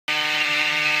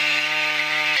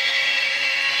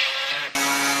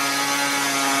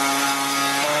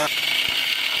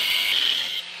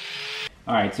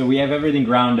right, so we have everything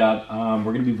ground up.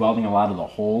 We're going to be welding a lot of the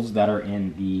holes that are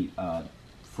in the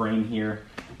frame here,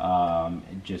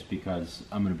 just because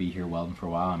I'm going to be here welding for a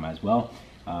while, I might as well.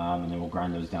 And then we'll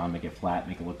grind those down, make it flat,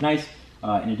 make it look nice.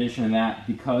 In addition to that,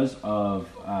 because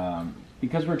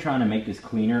we're trying to make this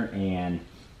cleaner and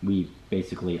we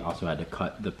basically also had to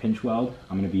cut the pinch weld,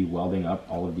 I'm going to be welding up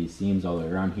all of these seams all the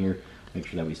way around here, make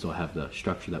sure that we still have the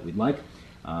structure that we'd like.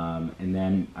 And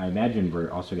then I imagine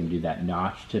we're also going to do that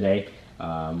notch today.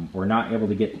 We're not able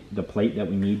to get the plate that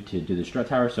we need to do the strut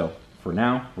tower, so for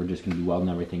now we're just going to be welding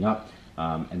everything up,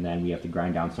 and then we have to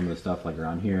grind down some of the stuff like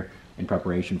around here in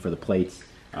preparation for the plates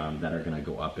that are going to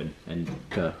go up and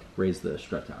to raise the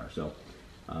strut tower. So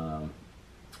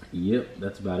yep,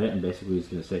 that's about it. I'm basically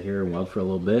just going to sit here and weld for a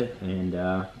little bit and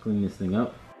clean this thing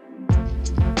up.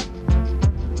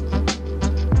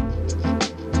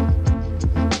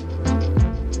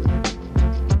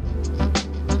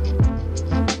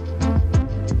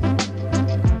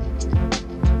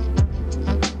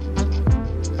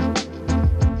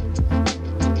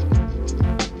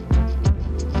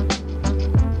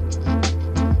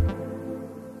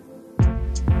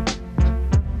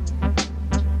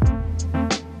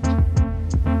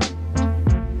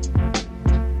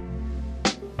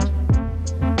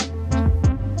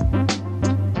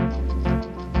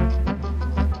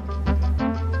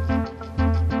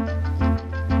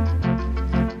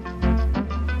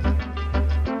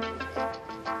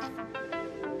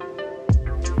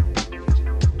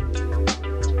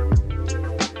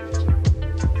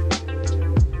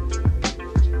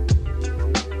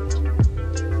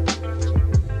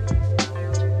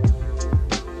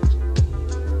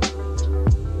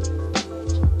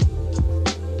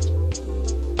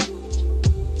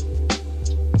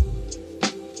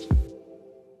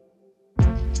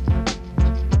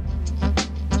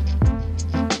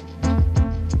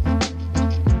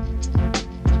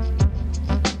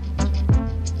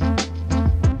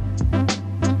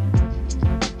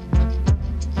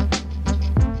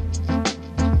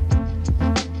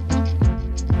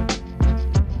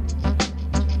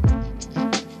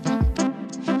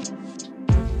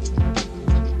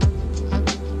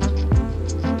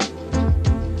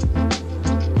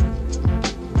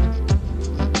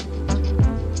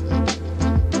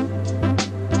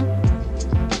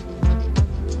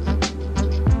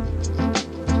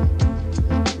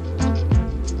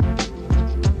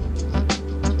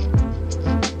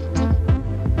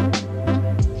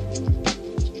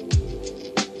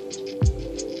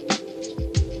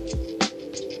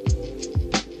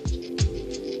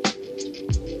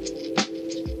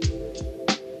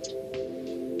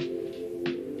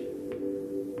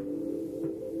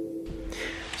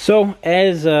 So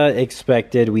as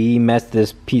expected, we messed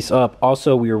this piece up.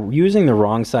 Also, we were using the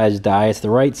wrong size die. It's the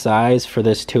right size for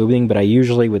this tubing, but I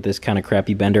usually, with this kind of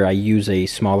crappy bender, I use a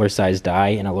smaller size die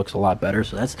and it looks a lot better.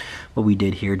 So that's what we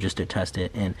did here just to test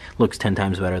it, and looks 10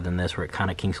 times better than this where it kind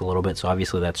of kinks a little bit. So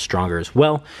obviously that's stronger as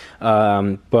well.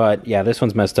 But yeah, this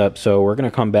one's messed up. So we're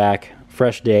gonna come back,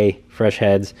 fresh day, fresh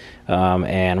heads,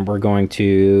 and we're going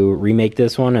to remake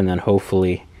this one and then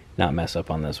hopefully not mess up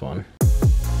on this one.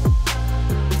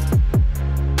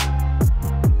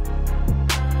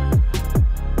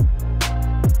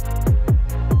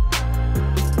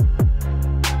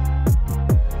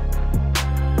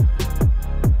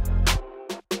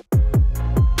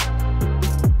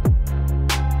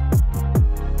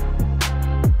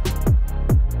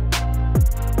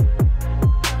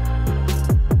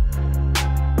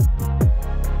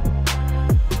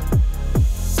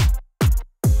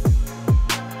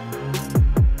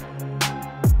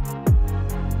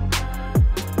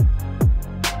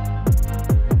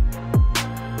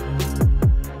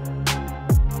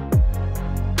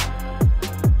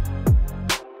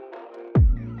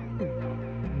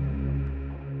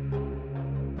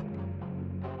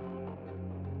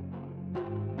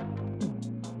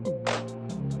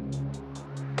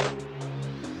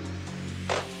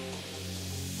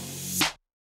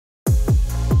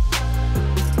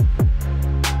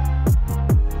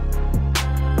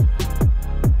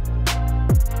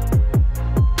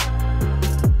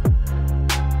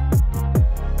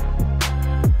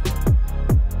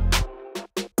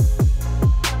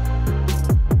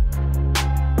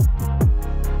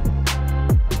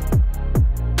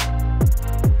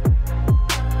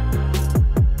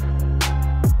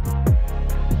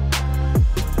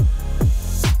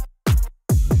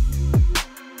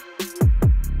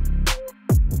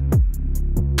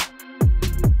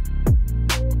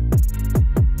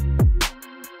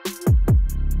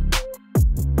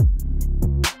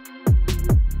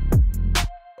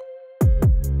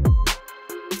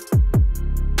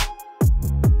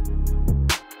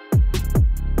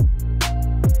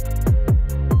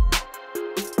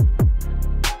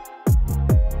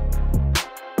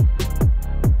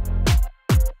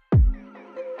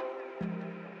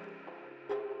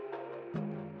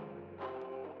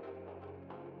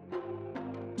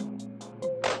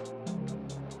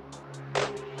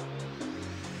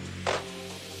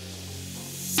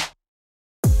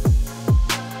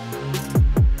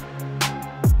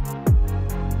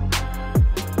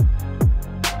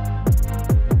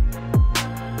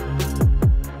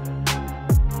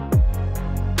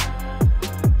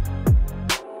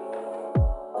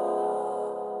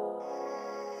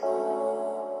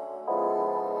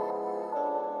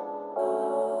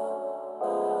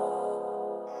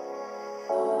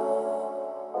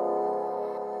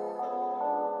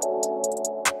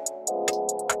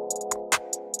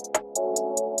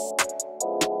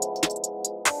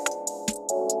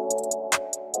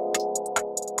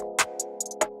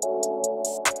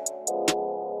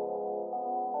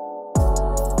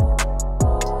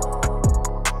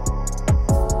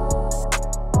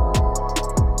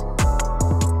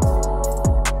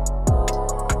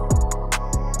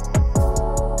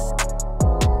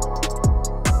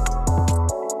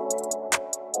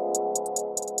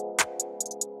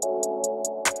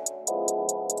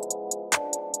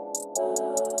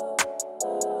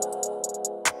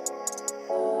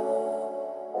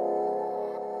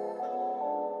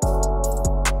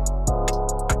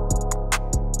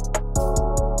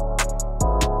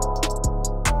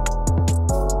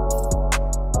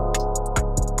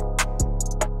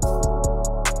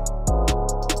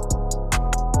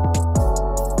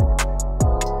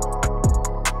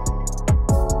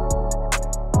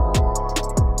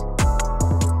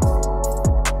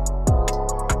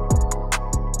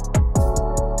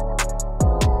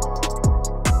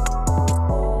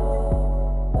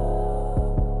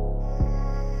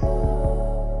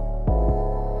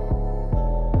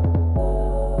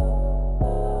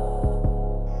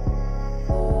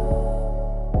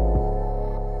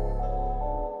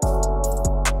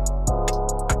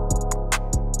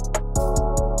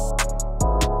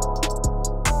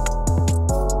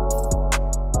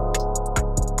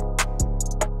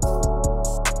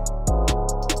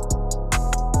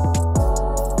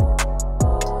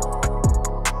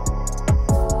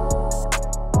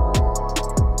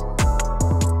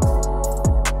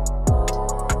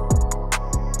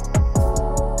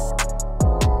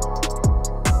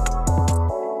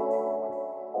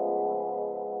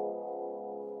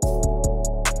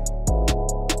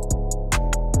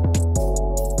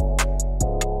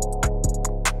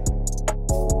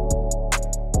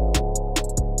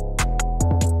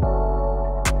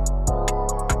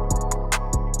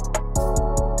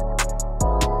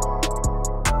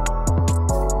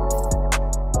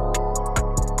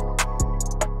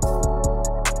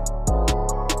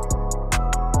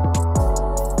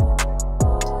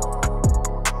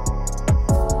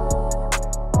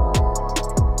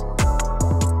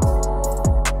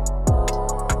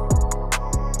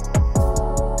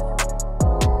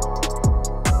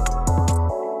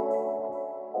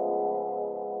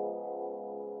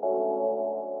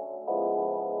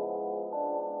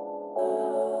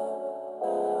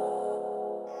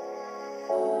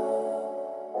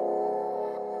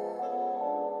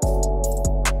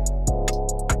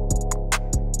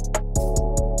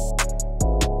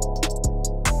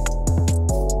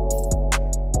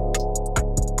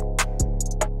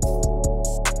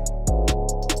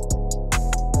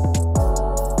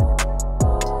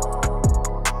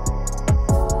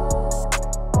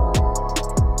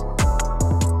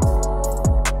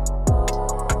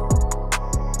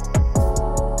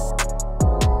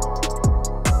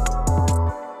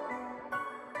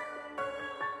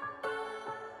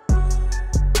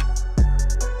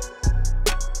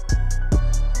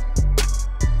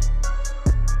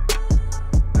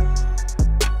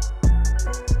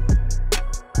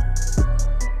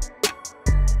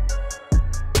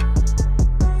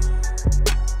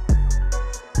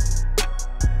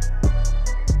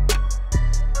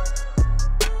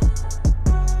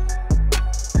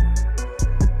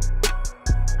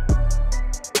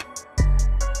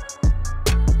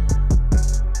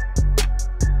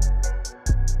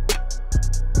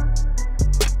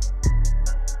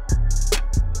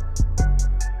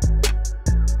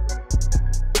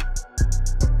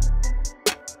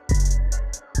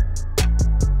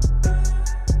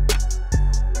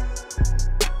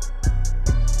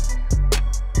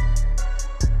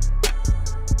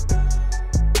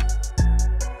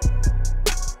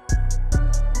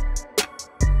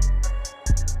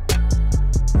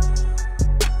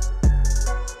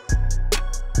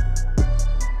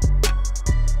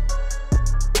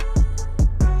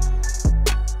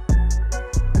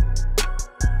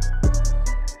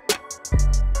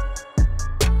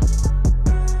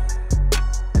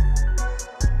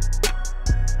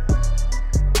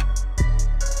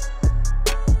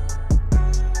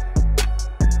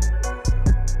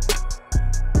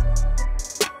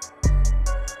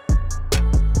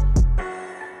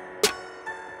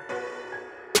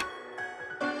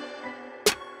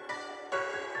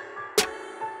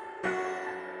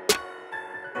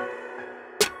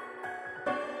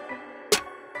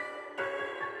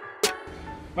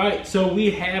 Alright, so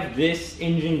we have this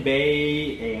engine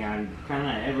bay and kind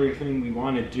of everything we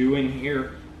want to do in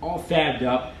here all fabbed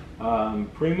up.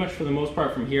 Pretty much for the most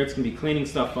part from here it's going to be cleaning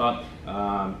stuff up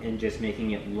and just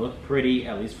making it look pretty,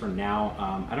 at least for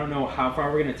now. I don't know how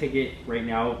far we're going to take it right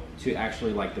now to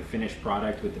actually like the finished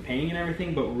product with the painting and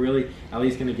everything, but we're really at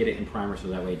least going to get it in primer so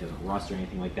that way it doesn't rust or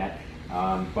anything like that.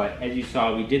 But as you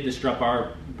saw, we did the strut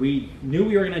bar. We knew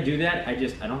we were going to do that. I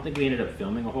don't think we ended up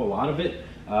filming a whole lot of it.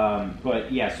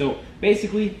 But yeah, so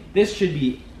basically this should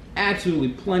be absolutely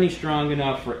plenty strong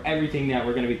enough for everything that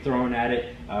we're going to be throwing at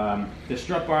it. The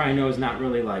strut bar I know is not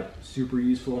really like super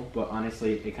useful, but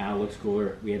honestly it kind of looks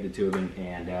cooler. We had the tubing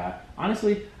and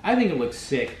honestly I think it looks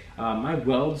sick. My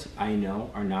welds I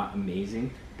know are not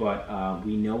amazing, but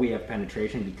we know we have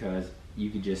penetration because you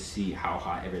could just see how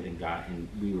hot everything got, and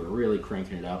we were really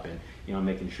cranking it up and, you know,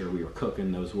 making sure we were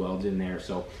cooking those welds in there.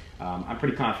 So I'm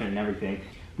pretty confident in everything.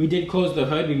 We did close the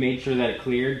hood. We made sure that it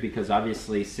cleared because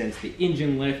obviously since the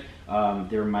engine lift,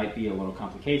 there might be a little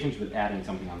complications with adding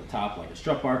something on the top like a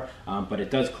strut bar, but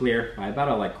it does clear by about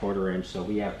a like 1/4 inch, so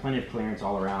we have plenty of clearance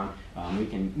all around. We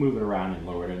can move it around and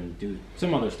lower it and do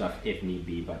some other stuff if need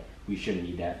be, but we shouldn't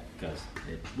need that because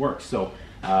it works. So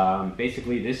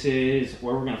basically this is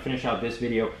where we're going to finish out this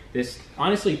video. This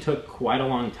honestly took quite a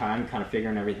long time kind of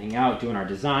figuring everything out, doing our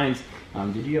designs.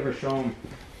 Did you ever show them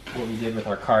what we did with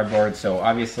our cardboard? So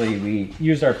obviously we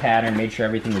used our pattern, made sure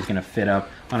everything was going to fit up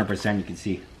 100%. You can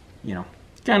see, you know,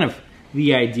 kind of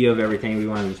the idea of everything. We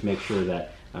wanted to just make sure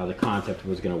that the concept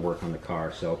was going to work on the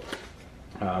car. So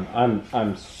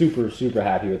I'm super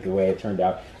happy with the way it turned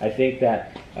out. I think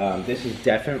that this is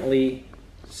definitely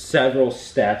several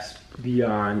steps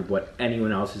beyond what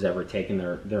anyone else has ever taken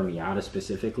their Miata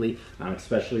specifically,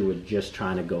 especially with just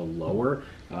trying to go lower.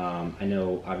 I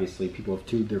know obviously people have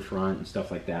tubed their front and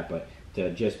stuff like that, but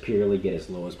to just purely get as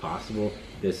low as possible,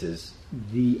 this is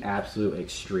the absolute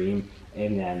extreme,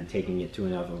 and then taking it to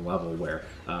another level where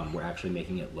we're actually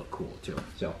making it look cool too.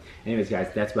 So anyways guys,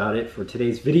 that's about it for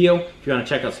today's video. If you want to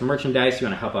check out some merchandise, you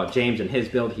want to help out James and his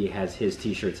build, he has his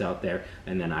t-shirts out there,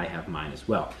 and then I have mine as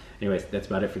well. Anyways, that's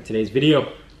about it for today's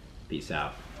video. Peace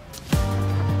out.